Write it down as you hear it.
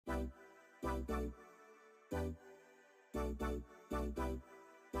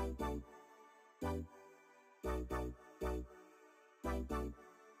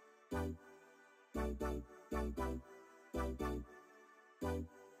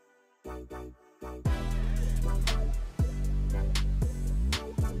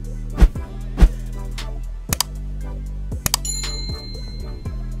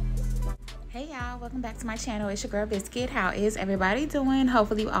Hey y'all, welcome back to my channel. It's your girl Biscuit. How is everybody doing?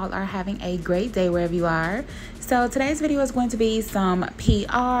 Hopefully you all are having a great day wherever you are. So today's video is going to be some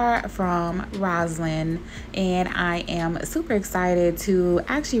PR from Rosalind, and I am super excited to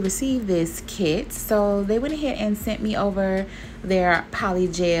actually receive this kit. So they went ahead and sent me over their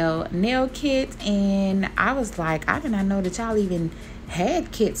Polygel nail kit, and I was like, I did not know that y'all even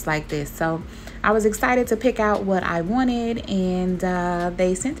had kits like this. So I was excited to pick out what I wanted, and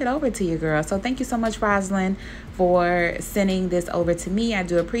they sent it over to you, girl. So thank you so much, Rosalind, for sending this over to me. I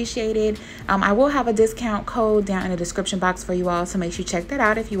do appreciate it. I will have a discount code down in the description box for you all, so make sure you check that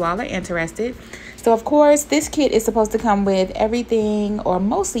out if you all are interested. So of course, this kit is supposed to come with everything, or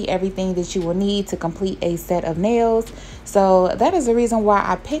mostly everything, that you will need to complete a set of nails. So that is the reason why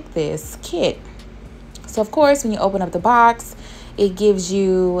I picked this kit. So of course, when you open up the box, it gives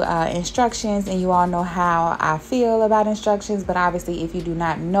you instructions, and you all know how I feel about instructions. But obviously, if you do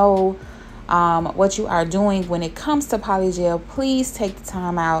not know what you are doing when it comes to polygel, please take the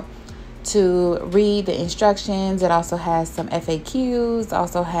time out to read the instructions. It also has some FAQs,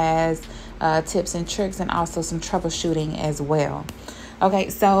 also has tips and tricks, and also some troubleshooting as well. Okay,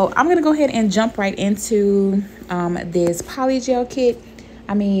 so I'm gonna go ahead and jump right into this polygel kit.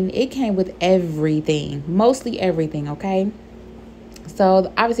 I mean, it came with everything, mostly everything, okay?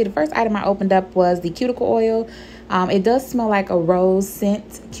 So obviously the first item I opened up was the cuticle oil. It does smell like a rose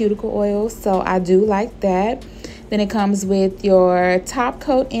scent cuticle oil, so I do like that. Then it comes with your top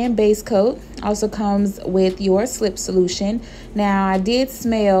coat and base coat. Also comes with your slip solution. Now I did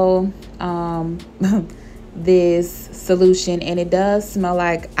smell this solution, and it does smell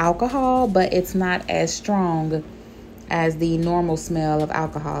like alcohol, but it's not as strong as the normal smell of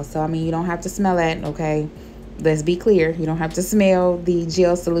alcohol. So I mean, you don't have to smell that, okay? Let's be clear, you don't have to smell the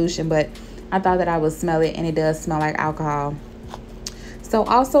gel solution, but I thought that I would smell it, and it does smell like alcohol. So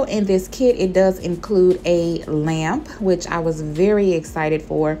also in this kit, it does include a lamp, which I was very excited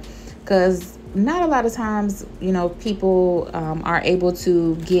for, because not a lot of times, you know, people are able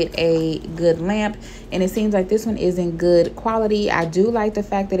to get a good lamp, and it seems like this one is in good quality. I do like the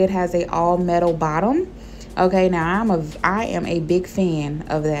fact that it has a all metal bottom. Okay, now I am a big fan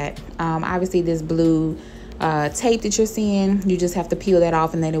of that. Obviously this blue tape that you're seeing, you just have to peel that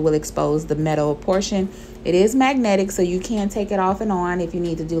off, and then it will expose the metal portion. It is magnetic, so you can take it off and on if you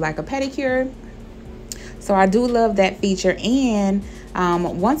need to do like a pedicure. So I do love that feature. And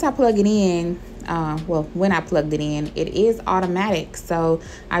once I plug it in, well, when I plugged it in, it is automatic. So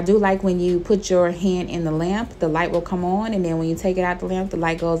I do like when you put your hand in the lamp, the light will come on, and then when you take it out the lamp, the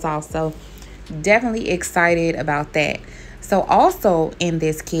light goes off. So definitely excited about that. So also in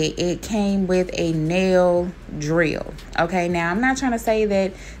this kit, it came with a nail drill. Okay, now I'm not trying to say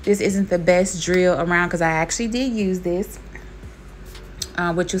that this isn't the best drill around, because I actually did use this,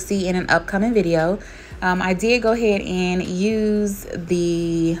 which you'll see in an upcoming video. I did go ahead and use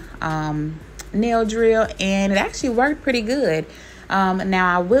the nail drill, and it actually worked pretty good.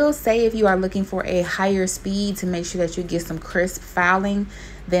 Now I will say, if you are looking for a higher speed to make sure that you get some crisp filing,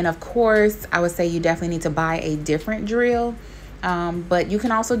 then of course I would say you definitely need to buy a different drill. But you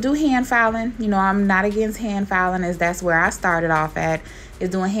can also do hand filing. You know, I'm not against hand filing, as that's where I started off at, is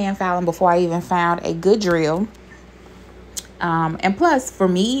doing hand filing before I even found a good drill. And plus, for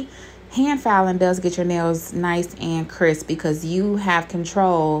me, hand filing does get your nails nice and crisp, because you have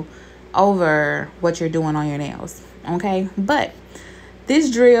control over what you're doing on your nails. Okay, but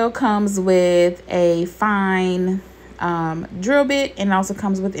this drill comes with a fine drill bit, and also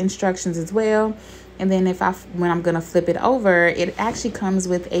comes with instructions as well. And then when I'm gonna flip it over, it actually comes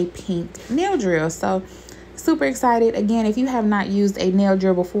with a pink nail drill. So super excited. Again, if you have not used a nail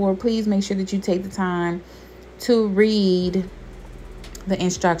drill before, please make sure that you take the time to read the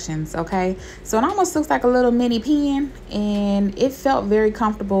instructions. Okay, so it almost looks like a little mini pen, and it felt very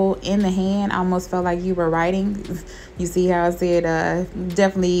comfortable in the hand. I almost felt like you were writing. You see how I said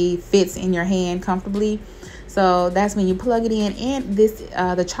definitely fits in your hand comfortably. So that's when you plug it in, and this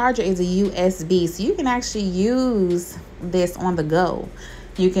the charger is a USB, so you can actually use this on the go.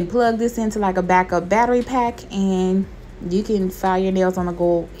 You can plug this into like a backup battery pack, and you can file your nails on the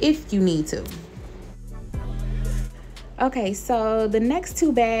go if you need to. Okay, so the next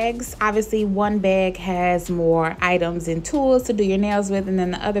two bags, obviously one bag has more items and tools to do your nails with, and then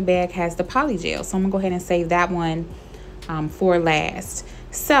the other bag has the polygel. So I'm gonna go ahead and save that one for last.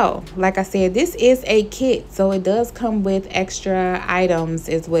 So like I said, this is a kit, so it does come with extra items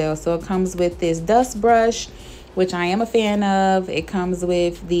as well. So it comes with this dust brush, which I am a fan of. It comes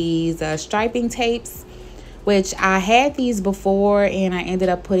with these striping tapes, which I had these before and I ended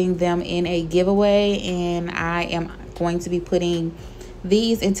up putting them in a giveaway, and I am going to be putting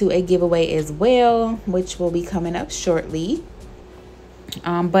these into a giveaway as well, which will be coming up shortly.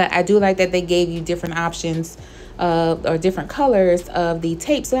 But I do like that they gave you different options or different colors of the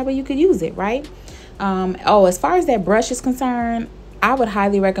tape, so that way you could use it, right? Oh, as far as that brush is concerned, I would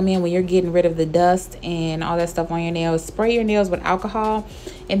highly recommend when you're getting rid of the dust and all that stuff on your nails, spray your nails with alcohol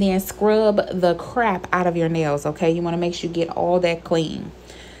and then scrub the crap out of your nails, okay? You want to make sure you get all that clean.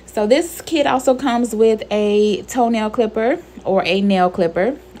 So this kit also comes with a toenail clipper or a nail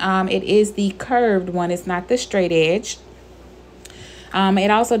clipper. It is the curved one, it's not the straight edge.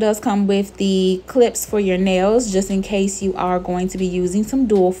 It also does come with the clips for your nails, just in case you are going to be using some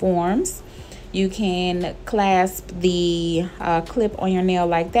dual forms. You can clasp the clip on your nail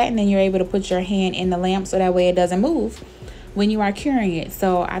like that, and then you're able to put your hand in the lamp so that way it doesn't move when you are curing it.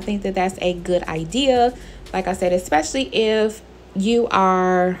 So I think that that's a good idea. Like I said, especially if you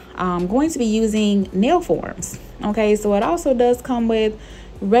are going to be using nail forms. Okay, so it also does come with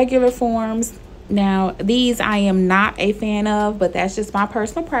regular forms. Now, these I am not a fan of, but that's just my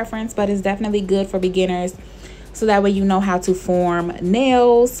personal preference, but it's definitely good for beginners. So that way you know how to form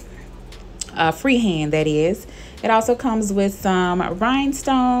nails, freehand that is. It also comes with some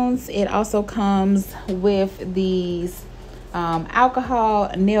rhinestones. It also comes with these alcohol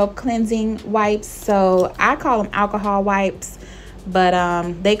nail cleansing wipes. So I call them alcohol wipes, but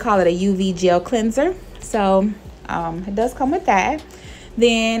they call it a UV gel cleanser. So it does come with that.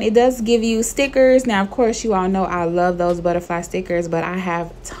 Then it does give you stickers. Now, of course, you all know I love those butterfly stickers, but I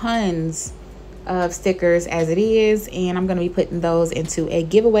have tons of stickers as it is, and I'm going to be putting those into a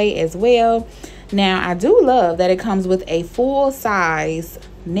giveaway as well. Now, I do love that it comes with a full size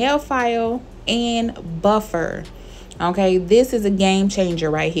nail file and buffer. Okay, this is a game changer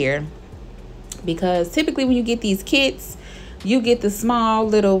right here, because typically when you get these kits, you get the small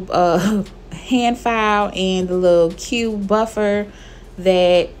little hand file and the little cube buffer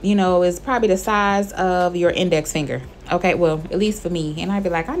that, you know, is probably the size of your index finger. Okay, well, at least for me. And I'd be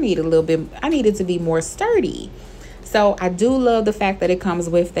like, I need it to be more sturdy. So I do love the fact that it comes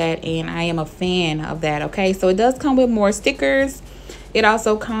with that, and I am a fan of that. Okay, so it does come with more stickers. It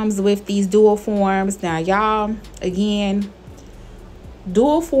also comes with these dual forms. Now, y'all, again,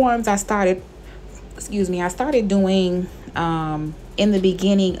 dual forms I started doing in the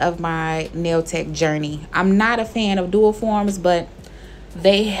beginning of my nail tech journey. I'm not a fan of dual forms, but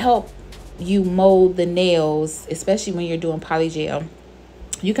they help you mold the nails, especially when you're doing polygel.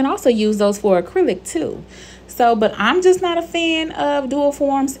 You can also use those for acrylic too. So, but I'm just not a fan of dual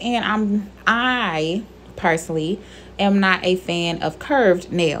forms, and I personally am not a fan of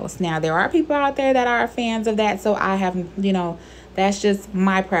curved nails. Now, there are people out there that are fans of that, so I have, you know, that's just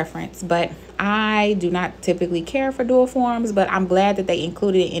my preference. But I do not typically care for dual forms, but I'm glad that they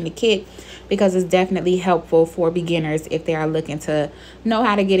included it in the kit, because it's definitely helpful for beginners if they are looking to know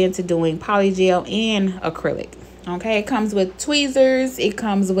how to get into doing polygel and acrylic. Okay, it comes with tweezers. It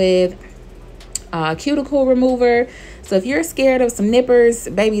comes with cuticle remover. So if you're scared of some nippers,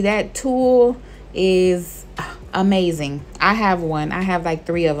 baby, that tool is amazing. I have one. I have like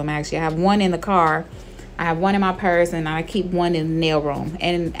 3 of them actually. I have one in the car, I have one in my purse, and I keep one in the nail room.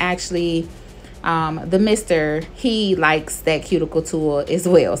 And actually, the mister, he likes that cuticle tool as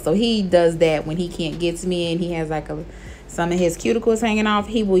well, so he does that when he can't get to me and he has like some of his cuticles hanging off.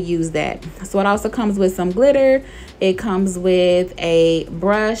 He will use that. So it also comes with some glitter. It comes with a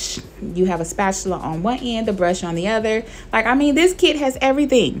brush. You have a spatula on one end, the brush on the other. Like, I mean, this kit has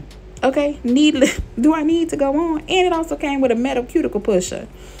everything. Okay, do I need to go on? And it also came with a metal cuticle pusher.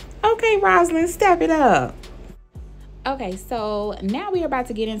 Okay, Rosalind, step it up. Okay, so now we're about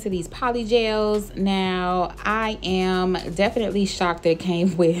to get into these polygels. Now, I am definitely shocked that it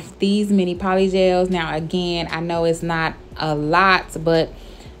came with these many polygels. Now, again, I know it's not a lot, but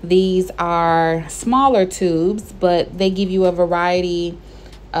these are smaller tubes, but they give you a variety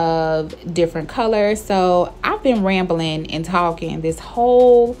of different colors. So I've been rambling and talking this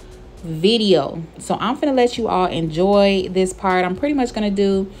whole video, so I'm gonna let you all enjoy this part. I'm pretty much gonna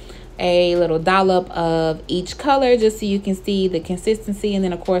do a little dollop of each color just so you can see the consistency, and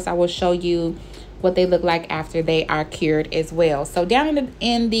then of course I will show you what they look like after they are cured as well. So down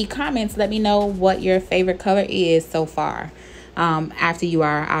in the comments, let me know what your favorite color is so far, after you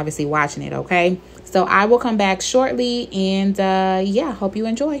are obviously watching it, okay? So I will come back shortly, and yeah, hope you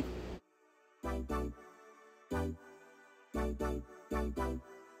enjoy.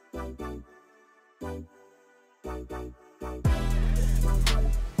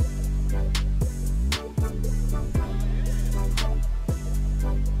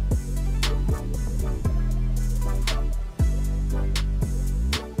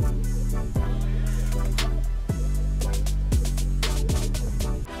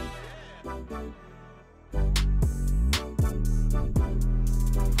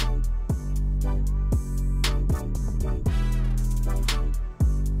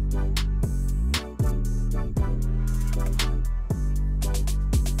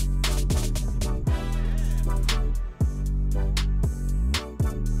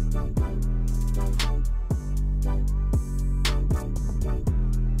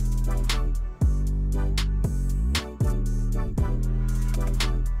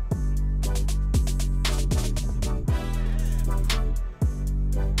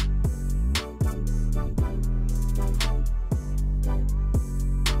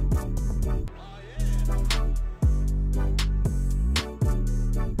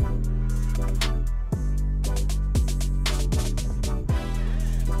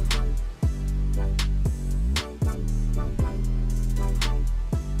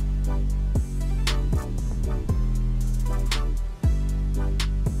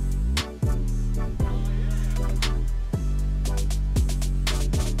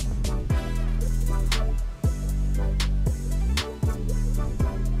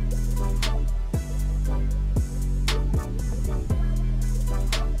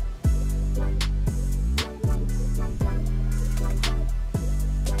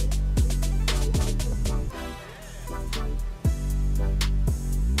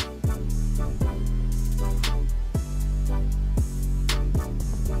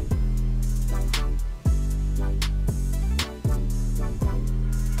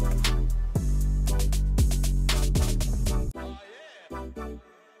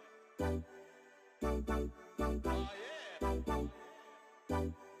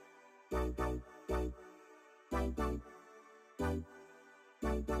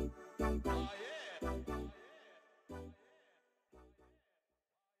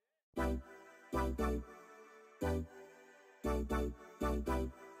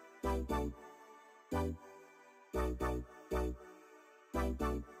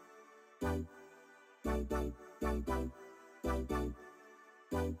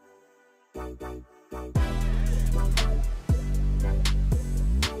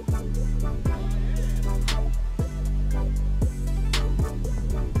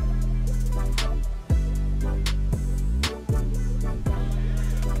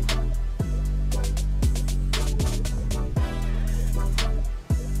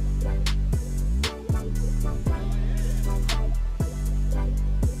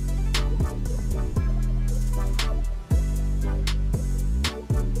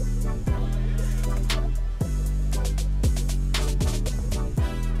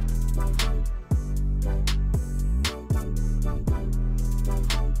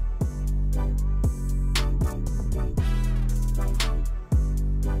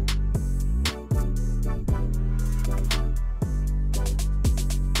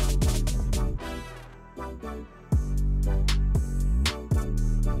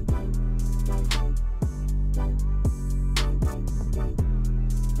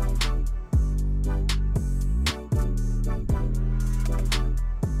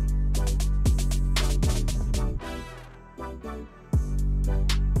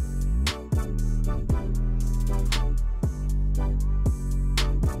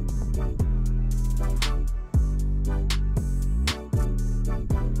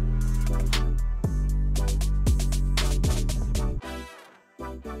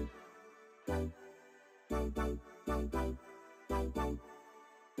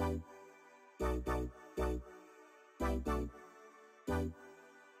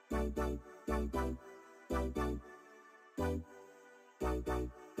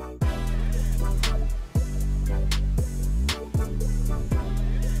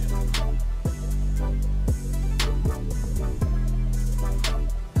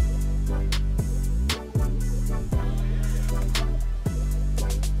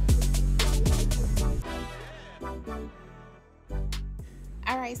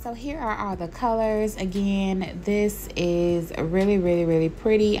 Alright, so here are all the colors. Again, this is really, really, really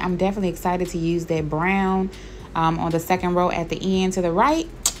pretty. I'm definitely excited to use that brown on the second row at the end to the right.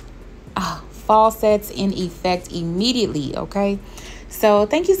 Oh, fall sets in effect immediately, okay? So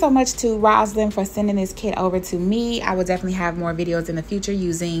thank you so much to Rosalind for sending this kit over to me. I will definitely have more videos in the future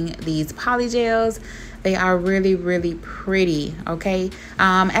using these polygels. They are really, really pretty, okay?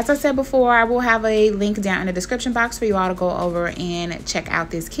 As I said before, I will have a link down in the description box for you all to go over and check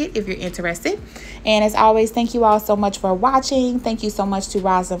out this kit if you're interested. And as always, thank you all so much for watching. Thank you so much to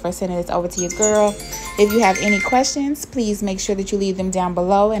Rosalind for sending this over to your girl. If you have any questions, please make sure that you leave them down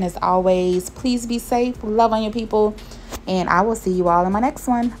below. And as always, please be safe, love on your people, and I will see you all in my next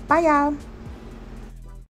one. Bye, y'all.